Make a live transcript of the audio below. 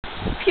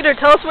Peter,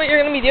 tell us what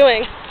you're going to be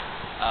doing.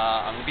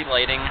 I'm going to be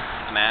lighting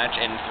a match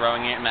and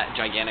throwing it in that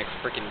gigantic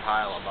freaking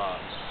pile above.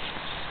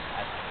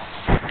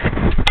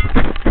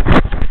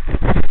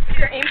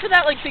 Peter, aim for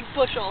that, like, big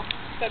bushel.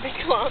 That big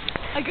clump.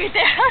 Like, right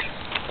there.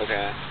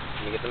 Okay,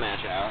 let me get the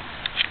match out.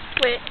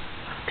 Wait.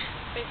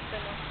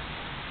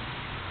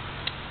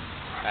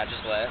 Match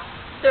is lit.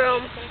 Throw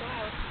 'em. It's gonna go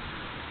out.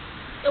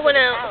 It went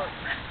out.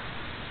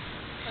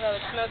 Although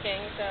it's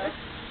smoking, so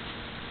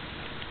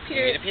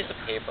Peter, You need a piece of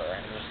paper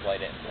and just light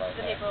it and throw it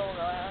the there. paper will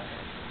go out.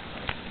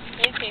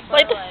 Need paper,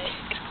 Light the like...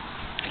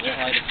 Just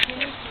light it.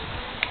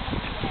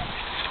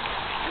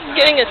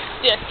 getting a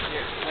stick.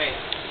 Here, wait.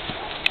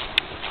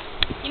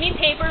 You need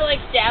paper,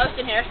 like, doused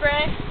in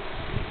hairspray,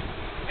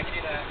 I can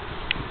do that.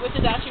 which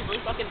is actually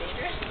really fucking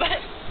dangerous, but...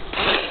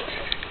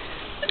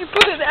 You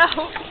put it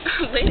out.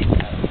 Wait.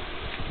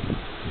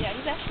 Yeah,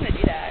 he's actually gonna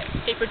do that.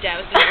 Paper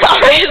doused in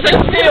hairspray. It's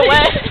like, stay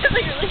away. It's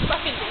like really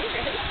fucking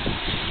dangerous.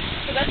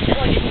 Because that shit,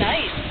 like,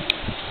 ignites.